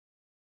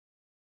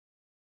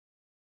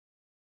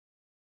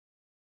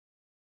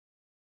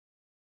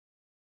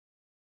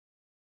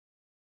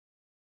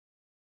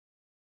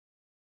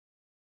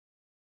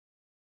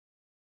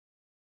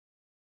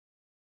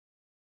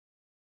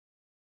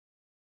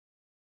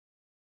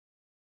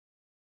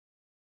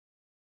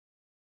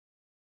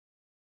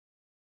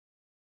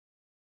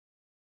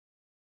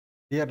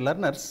Dear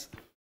learners,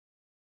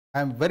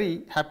 I am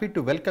very happy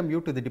to welcome you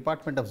to the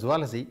Department of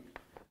Zoology,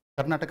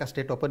 Karnataka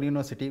State Open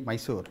University,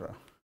 Mysuru.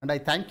 And I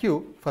thank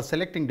you for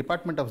selecting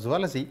Department of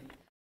Zoology,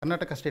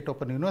 Karnataka State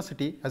Open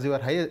University as your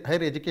higher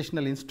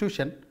educational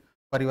institution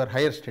for your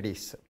higher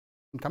studies.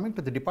 And coming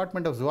to the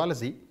Department of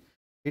Zoology,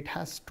 it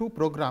has two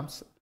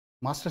programs,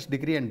 master's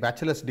degree and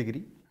bachelor's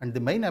degree, and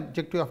the main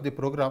objective of the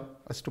program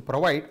is to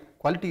provide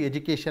quality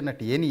education at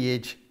any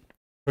age,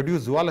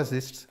 produce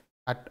zoologists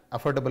at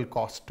affordable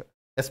cost,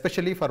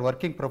 especially for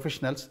working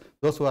professionals,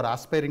 those who are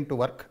aspiring to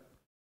work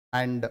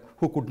and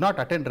who could not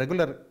attend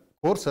regular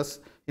courses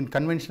in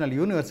conventional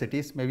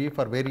universities, maybe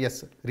for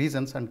various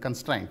reasons and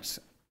constraints.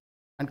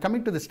 And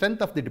coming to the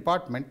strength of the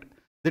Department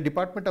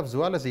of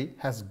Zoology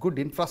has good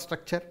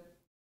infrastructure,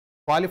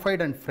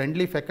 qualified and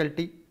friendly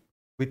faculty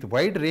with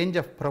wide range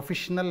of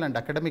professional and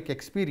academic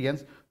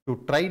experience to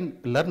train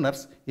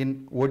learners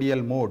in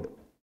ODL mode.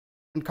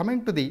 And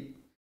coming to the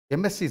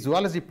MSc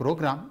Zoology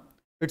program,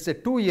 it's a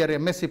 2-year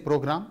MSc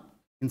program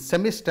in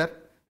semester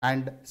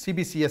and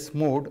CBCS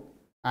mode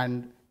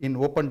and in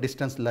open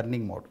distance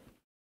learning mode.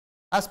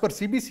 As per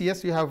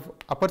CBCS, you have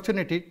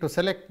opportunity to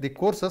select the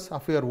courses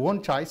of your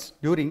own choice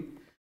during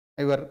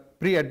your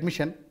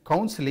pre-admission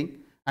counseling,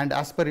 and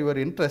as per your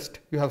interest,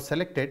 you have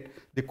selected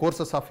the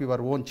courses of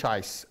your own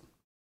choice.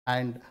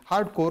 And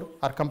hardcore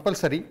are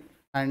compulsory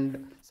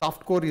and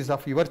softcore is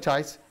of your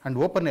choice, and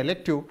open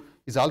elective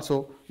is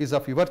also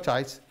of your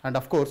choice, and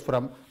of course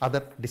from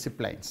other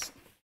disciplines.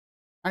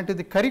 And to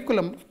the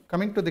curriculum,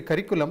 coming to the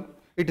curriculum,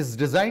 it is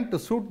designed to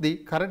suit the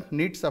current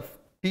needs of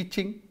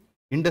teaching,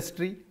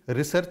 industry,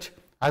 research,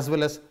 as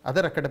well as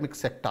other academic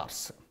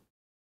sectors.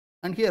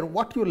 And here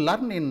what you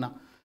learn in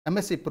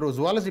MSc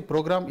Zoology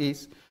program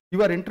is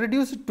you are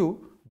introduced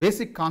to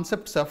basic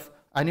concepts of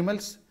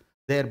animals,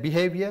 their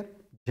behavior,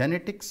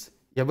 genetics,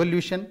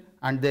 evolution,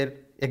 and their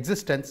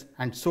existence,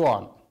 and so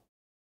on,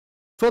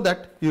 so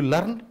that you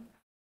learn,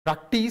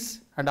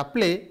 practice, and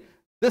apply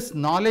this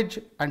knowledge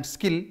and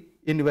skill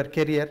in your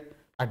career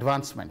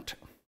advancement.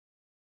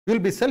 You will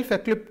be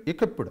self-equipped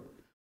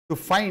to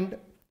find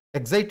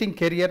exciting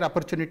career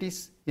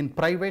opportunities in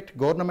private,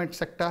 government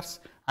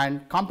sectors,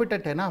 and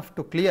competent enough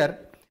to clear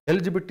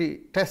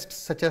eligibility tests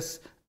such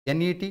as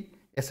NET,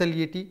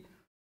 SLET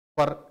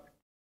for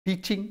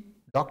teaching,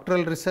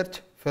 doctoral research,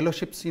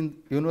 fellowships in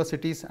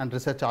universities and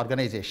research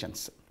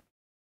organizations.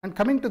 And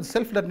coming to the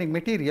self-learning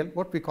material,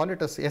 what we call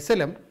it as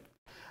SLM,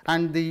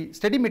 and the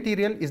study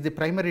material is the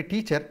primary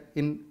teacher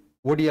in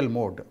ODL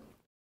mode.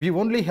 We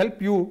only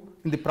help you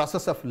in the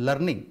process of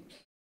learning.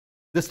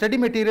 The study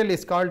material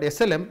is called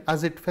SLM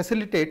as it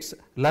facilitates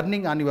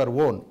learning on your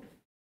own.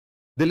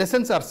 The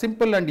lessons are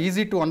simple and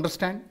easy to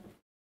understand.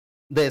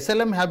 The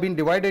SLM have been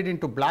divided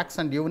into blocks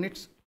and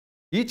units.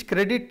 Each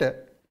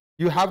credit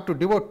you have to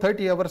devote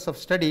 30 hours of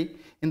study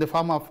in the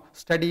form of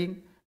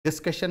studying,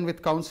 discussion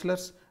with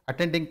counselors,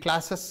 attending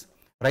classes,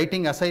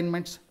 writing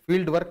assignments,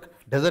 field work,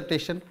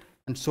 dissertation,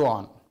 and so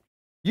on.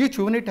 Each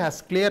unit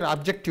has clear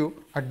objective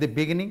at the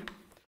beginning,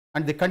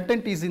 and the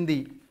content is in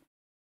the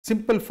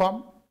simple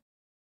form.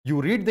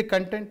 You read the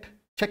content,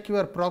 check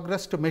your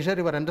progress to measure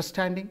your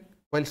understanding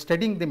while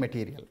studying the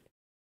material.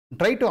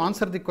 Try to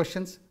answer the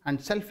questions and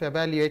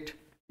self-evaluate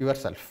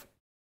yourself.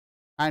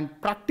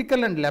 And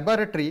practical and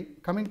laboratory,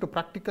 coming to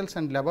practicals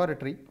and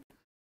laboratory,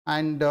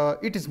 and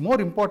it is more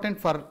important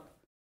for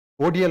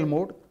ODL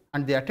mode,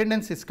 and the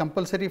attendance is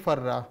compulsory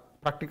for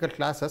practical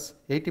classes,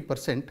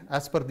 80%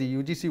 as per the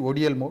UGC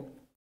ODL mode.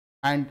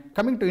 And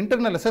coming to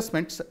internal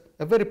assessments,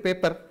 every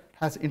paper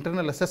has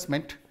internal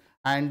assessment,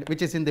 and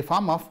which is in the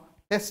form of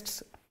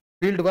tests,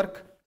 field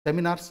work,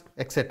 seminars,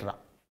 etc.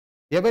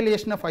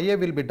 Evaluation of IA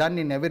will be done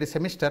in every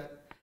semester,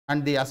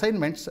 and the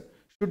assignments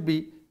should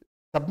be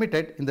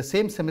submitted in the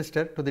same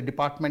semester to the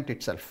department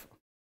itself.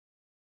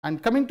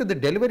 And coming to the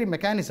delivery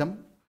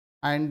mechanism,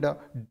 and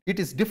it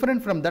is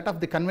different from that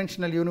of the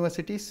conventional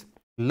universities.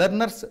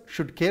 Learners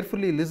should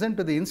carefully listen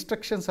to the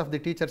instructions of the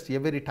teachers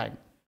every time.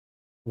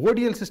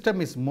 ODL system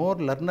is more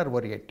learner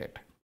oriented,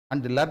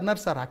 and the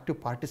learners are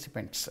active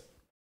participants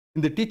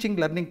in the teaching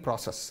learning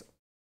process.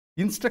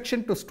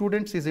 Instruction to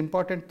students is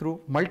important through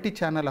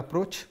multi-channel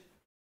approach,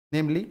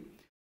 namely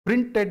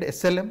printed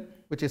SLM,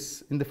 which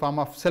is in the form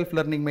of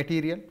self-learning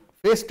material,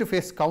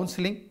 face-to-face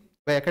counseling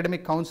by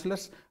academic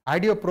counselors,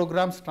 audio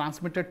programs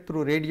transmitted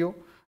through radio,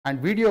 and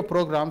video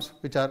programs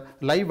which are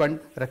live and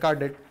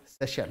recorded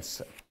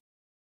sessions.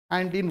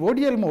 And in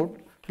ODL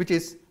mode, which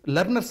is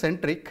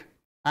learner-centric,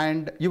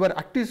 and your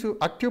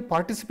active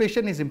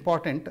participation is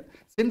important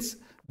since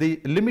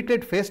the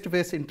limited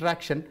face-to-face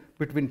interaction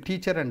between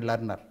teacher and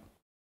learner.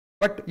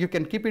 But you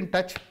can keep in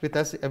touch with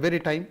us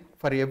every time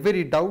for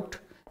every doubt,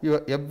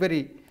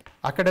 every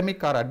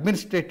academic or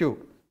administrative,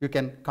 you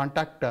can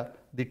contact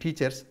the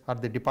teachers or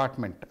the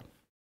department.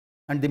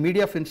 And the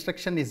media of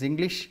instruction is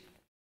English.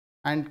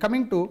 And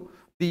coming to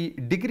the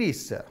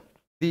degrees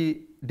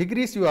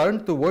you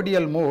earn through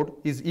ODL mode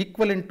is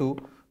equivalent to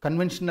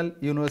conventional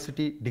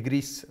university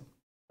degrees.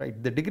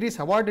 Right? The degrees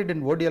awarded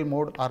in ODL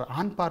mode are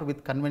on par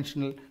with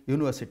conventional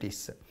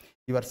universities.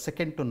 You are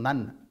second to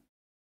none.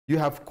 You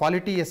have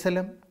quality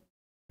SLM,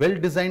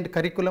 well-designed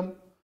curriculum,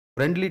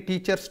 friendly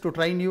teachers to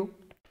train you.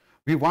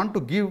 We want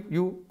to give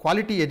you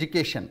quality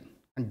education,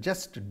 and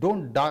just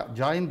don't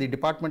join the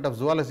Department of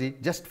Zoology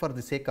just for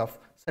the sake of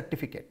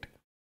certificate.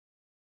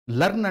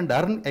 Learn and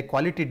earn a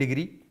quality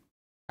degree,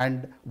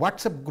 and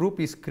WhatsApp group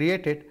is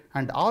created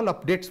and all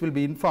updates will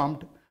be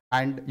informed,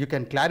 and you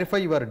can clarify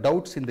your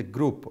doubts in the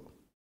group,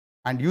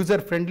 and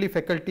user-friendly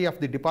faculty of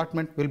the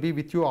department will be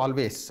with you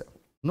always.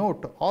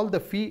 Note, all the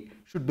fee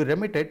should be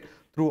remitted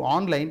through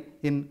online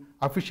in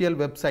official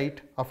website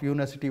of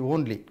university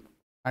only.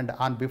 And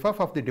on behalf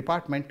of the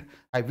department,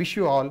 I wish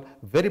you all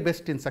very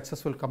best in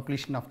successful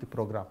completion of the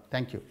program.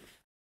 Thank you.